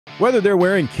Whether they're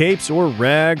wearing capes or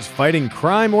rags, fighting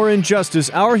crime or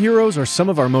injustice, our heroes are some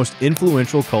of our most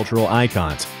influential cultural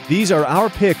icons. These are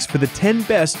our picks for the 10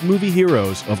 best movie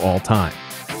heroes of all time.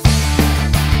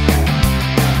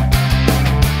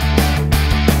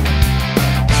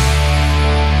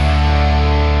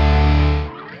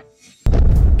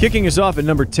 Kicking us off at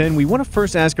number 10, we want to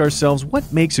first ask ourselves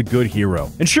what makes a good hero.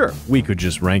 And sure, we could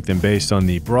just rank them based on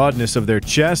the broadness of their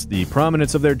chest, the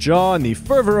prominence of their jaw, and the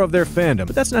fervor of their fandom,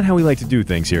 but that's not how we like to do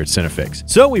things here at CineFix.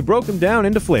 So we broke them down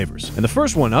into flavors, and the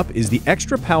first one up is the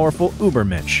extra powerful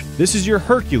Ubermensch. This is your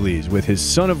Hercules with his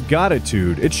son of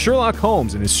Goditude, it's Sherlock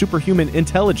Holmes and his superhuman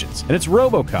intelligence, and it's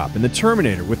RoboCop and the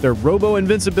Terminator with their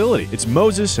robo-invincibility. It's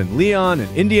Moses and Leon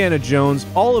and Indiana Jones,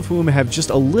 all of whom have just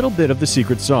a little bit of the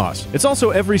secret sauce. It's also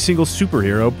every single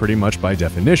superhero pretty much by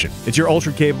definition. It's your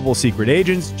ultra-capable secret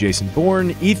agents, Jason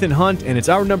Bourne, Ethan Hunt, and it's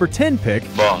our number 10 pick,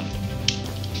 Bond.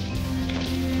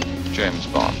 James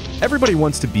Bond. Everybody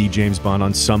wants to be James Bond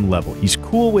on some level. He's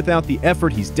cool without the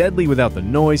effort, he's deadly without the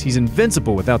noise, he's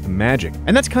invincible without the magic.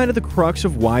 And that's kind of the crux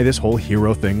of why this whole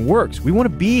hero thing works. We want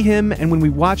to be him, and when we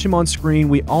watch him on screen,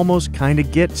 we almost kind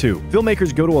of get to.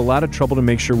 Filmmakers go to a lot of trouble to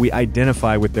make sure we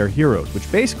identify with their heroes,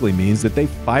 which basically means that they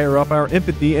fire up our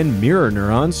empathy and mirror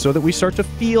neurons so that we start to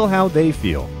feel how they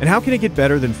feel. And how can it get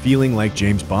better than feeling like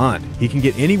James Bond? He can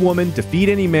get any woman, defeat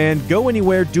any man, go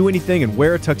anywhere, do anything, and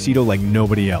wear a tuxedo like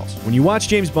nobody else. When you watch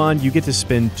James Bond, you get to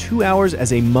spend 2 hours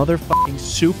as a motherfucking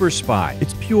super spy.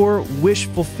 It's pure wish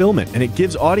fulfillment, and it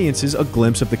gives audiences a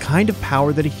glimpse of the kind of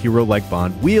power that a hero like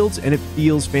Bond wields, and it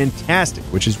feels fantastic,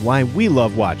 which is why we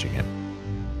love watching him.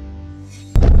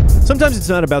 Sometimes it's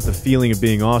not about the feeling of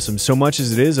being awesome so much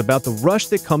as it is about the rush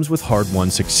that comes with hard-won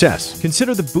success.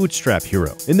 Consider the bootstrap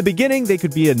hero. In the beginning, they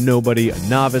could be a nobody, a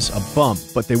novice, a bump,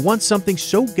 but they want something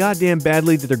so goddamn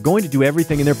badly that they're going to do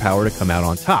everything in their power to come out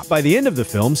on top. By the end of the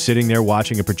film, sitting there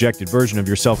watching a projected version of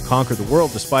yourself conquer the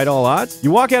world despite all odds,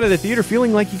 you walk out of the theater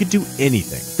feeling like you could do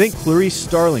anything. Think Clarice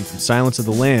Starling from Silence of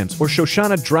the Lambs, or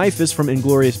Shoshana Dreyfus from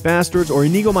Inglourious Basterds, or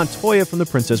Inigo Montoya from The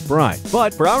Princess Bride.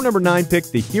 But for our number 9 pick,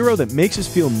 the hero that makes us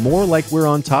feel more like we're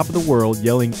on top of the world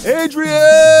yelling,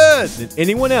 "Adrian!" than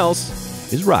anyone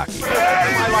else is Rocky.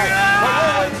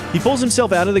 He pulls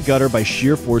himself out of the gutter by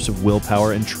sheer force of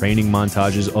willpower and training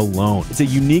montages alone. It's a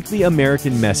uniquely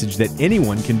American message that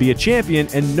anyone can be a champion,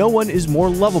 and no one is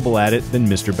more lovable at it than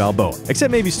Mr. Balboa.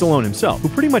 Except maybe Stallone himself, who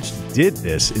pretty much did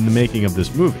this in the making of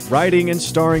this movie, writing and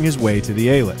starring his way to the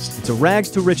A-list. It's a rags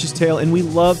to riches tale, and we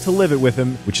love to live it with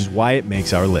him, which is why it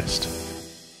makes our list.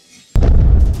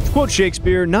 To quote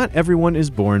Shakespeare, not everyone is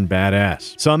born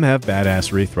badass. Some have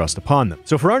badassery thrust upon them.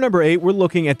 So for our number 8, we're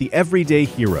looking at the everyday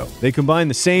hero. They combine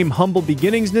the same humble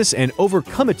beginningsness and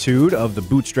overcomeitude of the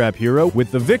bootstrap hero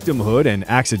with the victimhood and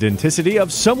accidenticity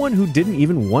of someone who didn't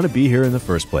even want to be here in the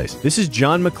first place. This is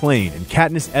John McClane and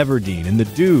Katniss Everdeen and The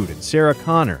Dude and Sarah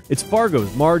Connor. It's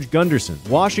Fargo's Marge Gunderson,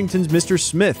 Washington's Mr.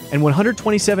 Smith, and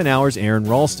 127 Hours' Aaron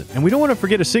Ralston. And we don't want to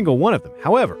forget a single one of them.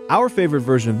 However, our favorite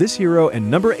version of this hero and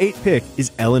number 8 pick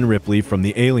is Ellen Ripley from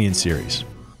the Alien series.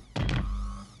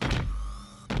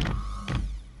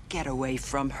 Get away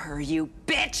from her, you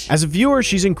bitch! As a viewer,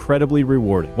 she's incredibly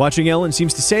rewarding. Watching Ellen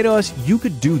seems to say to us, you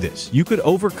could do this. You could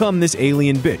overcome this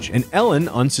alien bitch. And Ellen,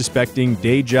 unsuspecting,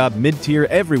 day job, mid-tier,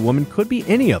 every woman, could be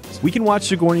any of us. We can watch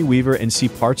Sigourney Weaver and see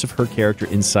parts of her character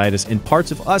inside us and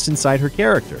parts of us inside her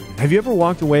character. Have you ever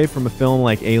walked away from a film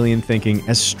like Alien thinking,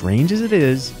 as strange as it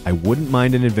is, I wouldn't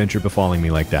mind an adventure befalling me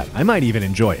like that. I might even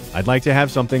enjoy it. I'd like to have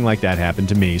something like that happen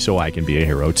to me so I can be a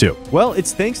hero too. Well,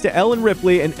 it's thanks to Ellen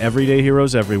Ripley and everyday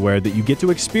heroes everywhere that you get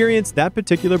to experience that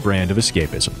particular brand of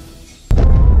escapism.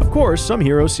 Of course, some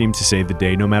heroes seem to save the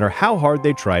day no matter how hard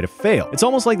they try to fail. It's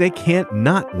almost like they can't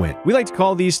not win. We like to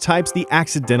call these types the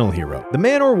accidental hero, the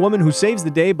man or woman who saves the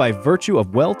day by virtue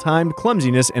of well-timed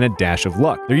clumsiness and a dash of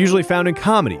luck. They're usually found in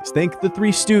comedies. Think The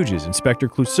Three Stooges, Inspector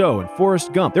Clouseau, and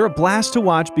Forrest Gump. They're a blast to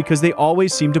watch because they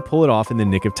always seem to pull it off in the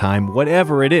nick of time,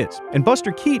 whatever it is. And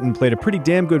Buster Keaton played a pretty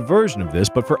damn good version of this,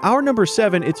 but for our number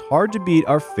 7, it's hard to beat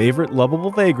our favorite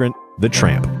lovable vagrant, the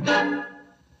Tramp.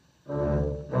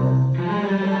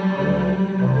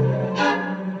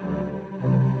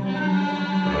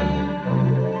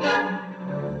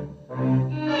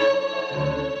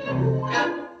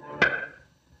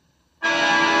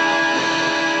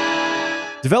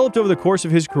 Developed over the course of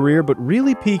his career, but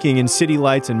really peaking in City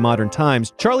Lights and Modern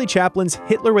Times, Charlie Chaplin's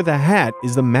Hitler with a Hat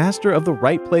is the master of the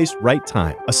right place, right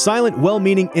time. A silent,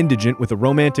 well-meaning indigent with a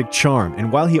romantic charm,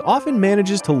 and while he often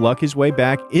manages to luck his way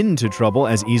back into trouble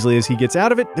as easily as he gets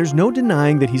out of it, there's no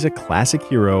denying that he's a classic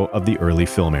hero of the early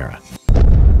film era.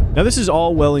 Now this is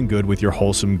all well and good with your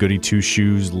wholesome goody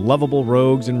two-shoes, lovable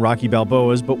rogues, and Rocky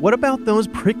Balboas, but what about those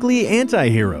prickly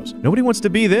anti-heroes? Nobody wants to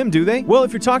be them, do they? Well,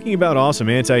 if you're talking about awesome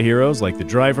anti-heroes like the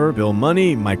Driver, Bill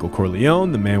Money, Michael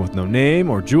Corleone, the Man with No Name,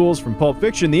 or Jules from Pulp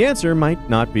Fiction, the answer might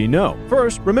not be no.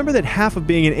 First, remember that half of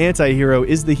being an anti-hero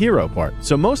is the hero part,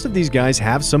 so most of these guys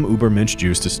have some ubermensch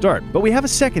juice to start. But we have a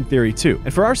second theory too,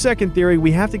 and for our second theory,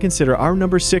 we have to consider our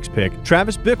number 6 pick,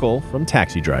 Travis Bickle from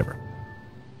Taxi Driver.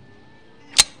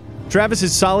 Travis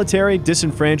is solitary,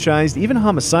 disenfranchised, even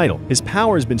homicidal. His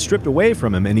power has been stripped away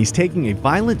from him, and he's taking a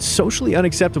violent, socially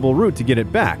unacceptable route to get it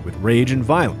back, with rage and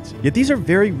violence. Yet these are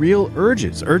very real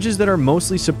urges that are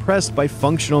mostly suppressed by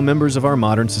functional members of our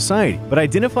modern society. But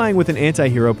identifying with an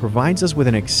anti-hero provides us with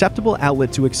an acceptable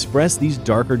outlet to express these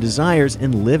darker desires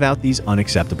and live out these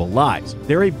unacceptable lives.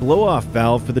 They're a blow-off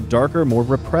valve for the darker, more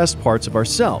repressed parts of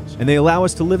ourselves, and they allow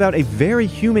us to live out a very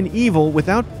human evil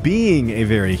without being a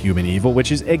very human evil,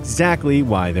 which is exactly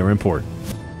why they're important.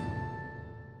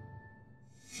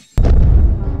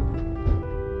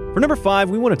 For number 5,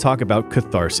 we want to talk about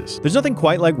catharsis. There's nothing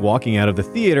quite like walking out of the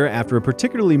theater after a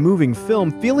particularly moving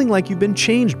film feeling like you've been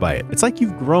changed by it. It's like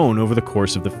you've grown over the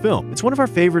course of the film. It's one of our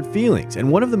favorite feelings and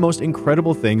one of the most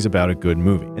incredible things about a good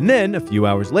movie. And then, a few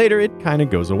hours later, it kind of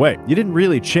goes away. You didn't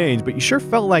really change, but you sure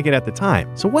felt like it at the time.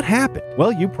 So what happened?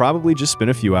 Well, you probably just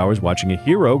spent a few hours watching a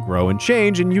hero grow and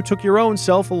change, and you took your own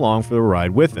self along for the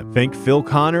ride with him. Thank Phil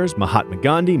Connors, Mahatma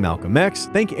Gandhi, Malcolm X.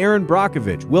 Thank Aaron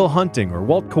Brockovich, Will Hunting, or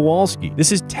Walt Kowalski.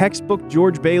 This is textbook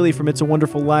George Bailey from It's a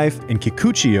Wonderful Life and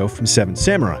Kikuchiyo from Seven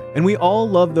Samurai. And we all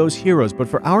love those heroes, but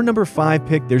for our number 5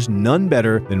 pick, there's none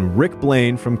better than Rick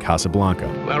Blaine from Casablanca.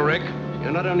 Well, Rick,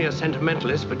 you're not only a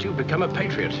sentimentalist, but you've become a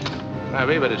patriot.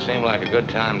 Maybe, but it seemed like a good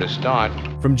time to start.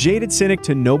 From jaded cynic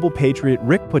to noble patriot,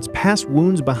 Rick puts past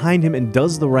wounds behind him and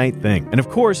does the right thing. And of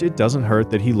course, it doesn't hurt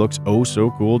that he looks oh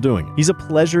so cool doing it. He's a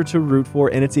pleasure to root for,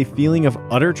 and it's a feeling of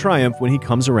utter triumph when he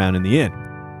comes around in the end.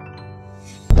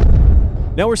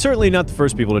 Now, we're certainly not the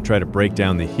first people to try to break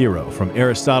down the hero. From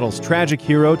Aristotle's tragic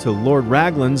hero to Lord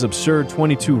Raglan's absurd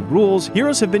 22 rules,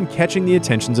 heroes have been catching the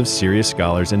attentions of serious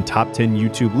scholars and top 10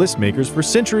 YouTube list makers for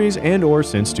centuries and/or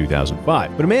since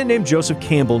 2005. But a man named Joseph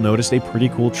Campbell noticed a pretty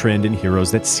cool trend in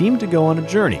heroes that seemed to go on a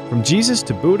journey. From Jesus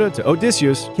to Buddha to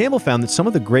Odysseus, Campbell found that some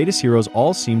of the greatest heroes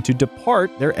all seem to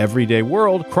depart their everyday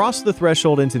world, cross the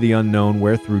threshold into the unknown,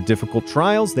 where through difficult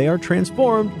trials they are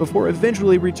transformed before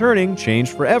eventually returning,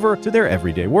 changed forever, to their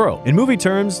everyday world. In movie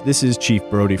terms, this is Chief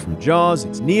Brody from Jaws,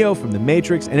 it's Neo from The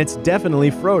Matrix, and it's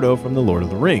definitely Frodo from The Lord of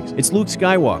the Rings. It's Luke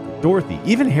Skywalker, Dorothy,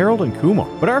 even Harold and Kumar.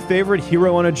 But our favorite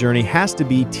hero on a journey has to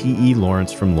be T.E.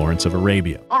 Lawrence from Lawrence of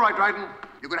Arabia. All right, Dryden,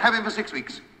 you can have him for 6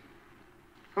 weeks.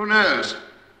 Who knows?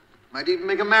 Might even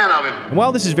make a man of him. And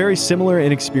while this is very similar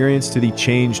in experience to the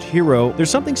changed hero, there's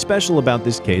something special about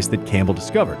this case that Campbell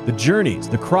discovered. The journeys,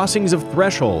 the crossings of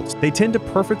thresholds, they tend to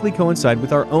perfectly coincide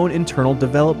with our own internal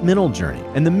developmental journey,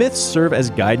 and the myths serve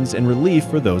as guidance and relief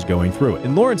for those going through it.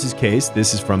 In Lawrence's case,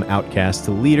 this is from outcast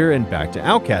to leader and back to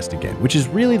outcast again, which is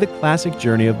really the classic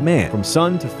journey of man, from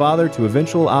son to father to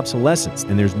eventual obsolescence,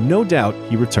 and there's no doubt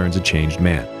he returns a changed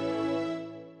man.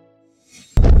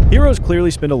 Heroes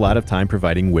clearly spend a lot of time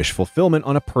providing wish fulfillment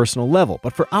on a personal level,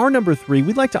 but for our number 3,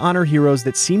 we'd like to honor heroes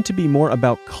that seem to be more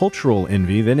about cultural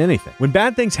envy than anything. When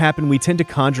bad things happen, we tend to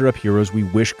conjure up heroes we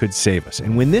wish could save us,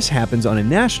 and when this happens on a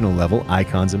national level,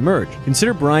 icons emerge.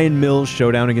 Consider Brian Mills'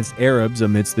 showdown against Arabs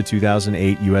amidst the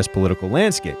 2008 U.S. political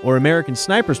landscape, or American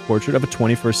Sniper's portrait of a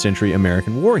 21st century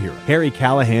American war hero. Harry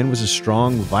Callahan was a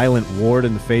strong, violent ward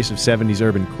in the face of 70s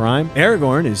urban crime.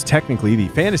 Aragorn is technically the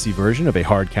fantasy version of a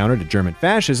hard counter to German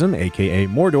fascism, aka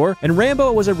Mordor, and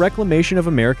Rambo was a reclamation of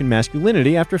American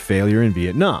masculinity after failure in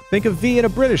Vietnam. Think of V in a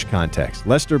British context,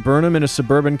 Lester Burnham in a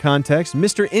suburban context,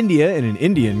 Mr. India in an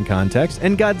Indian context,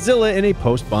 and Godzilla in a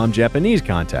post-bomb Japanese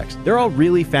context. They're all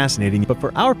really fascinating, but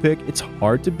for our pick, it's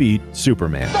hard to beat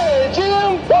Superman. Hey,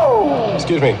 Jim! Whoa!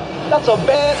 Excuse me. That's a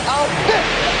bad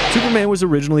outfit! Superman was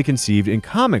originally conceived in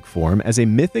comic form as a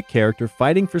mythic character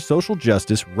fighting for social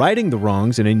justice, righting the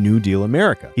wrongs in a New Deal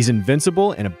America. He's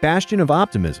invincible and a bastion of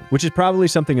optimism, which is probably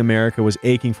something America was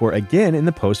aching for again in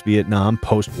the post-Vietnam,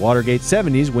 post-Watergate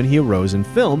 70s when he arose in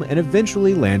film and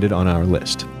eventually landed on our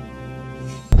list.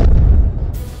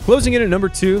 Closing in at number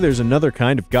 2, there's another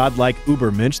kind of godlike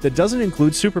ubermensch that doesn't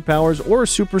include superpowers or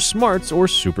super smarts or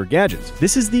super gadgets.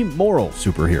 This is the moral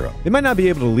superhero. They might not be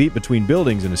able to leap between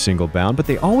buildings in a single bound, but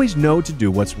they always know to do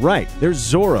what's right. There's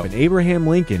Zorro and Abraham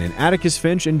Lincoln and Atticus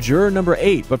Finch and juror number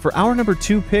 8, but for our number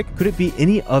 2 pick, could it be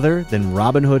any other than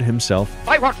Robin Hood himself?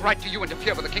 By what right do you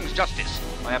interfere with the king's justice?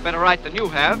 I have better right than you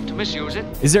have to misuse it.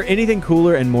 Is there anything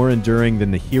cooler and more enduring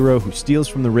than the hero who steals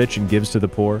from the rich and gives to the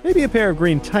poor? Maybe a pair of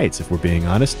green tights, if we're being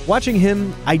honest. Watching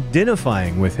him,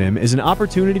 identifying with him, is an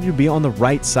opportunity to be on the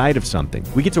right side of something.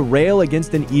 We get to rail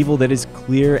against an evil that is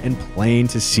clear and plain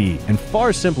to see, and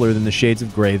far simpler than the shades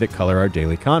of gray that color our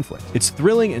daily conflict. It's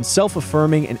thrilling and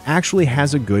self-affirming and actually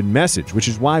has a good message, which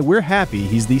is why we're happy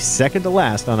he's the second to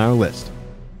last on our list.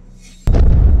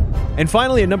 And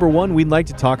finally, at number 1, we'd like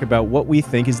to talk about what we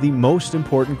think is the most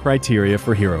important criteria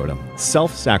for heroism: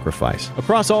 self-sacrifice.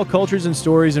 Across all cultures and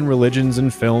stories and religions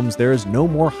and films, there is no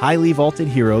more highly vaulted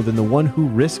hero than the one who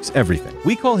risks everything.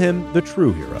 We call him the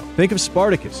true hero. Think of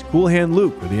Spartacus, Cool Hand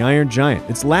Luke, or the Iron Giant.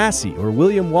 It's Lassie, or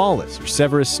William Wallace, or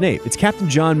Severus Snape. It's Captain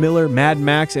John Miller, Mad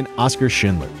Max, and Oscar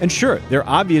Schindler. And sure, they're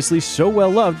obviously so well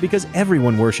loved because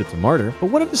everyone worships a martyr, but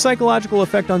what of the psychological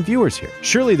effect on viewers here?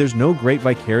 Surely there's no great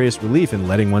vicarious relief in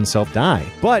letting oneself die.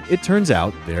 But it turns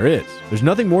out there is. There's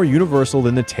nothing more universal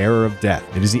than the terror of death.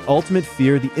 It is the ultimate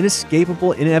fear, the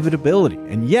inescapable inevitability.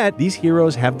 And yet, these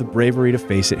heroes have the bravery to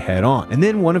face it head on. And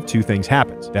then one of two things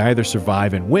happens. They either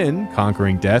survive and win,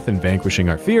 conquering death and vanquishing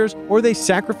our fears, or they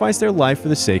sacrifice their life for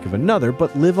the sake of another,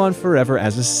 but live on forever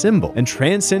as a symbol and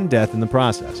transcend death in the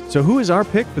process. So who is our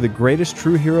pick for the greatest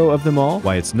true hero of them all?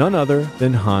 Why, it's none other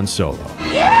than Han Solo.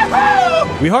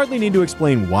 We hardly need to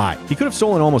explain why. He could have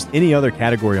stolen almost any other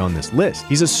category on this list.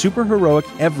 He's a super-heroic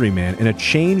everyman and a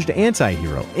changed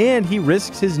anti-hero, and he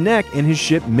risks his neck and his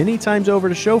ship many times over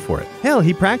to show for it. Hell,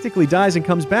 he practically dies and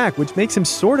comes back, which makes him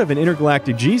sort of an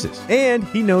intergalactic Jesus. And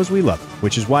he knows we love him,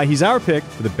 which is why he's our pick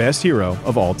for the best hero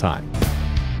of all time.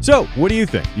 So, what do you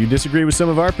think? Do you disagree with some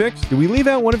of our picks? Do we leave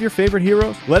out one of your favorite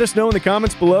heroes? Let us know in the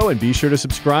comments below, and be sure to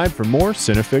subscribe for more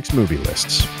CineFix Movie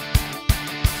Lists.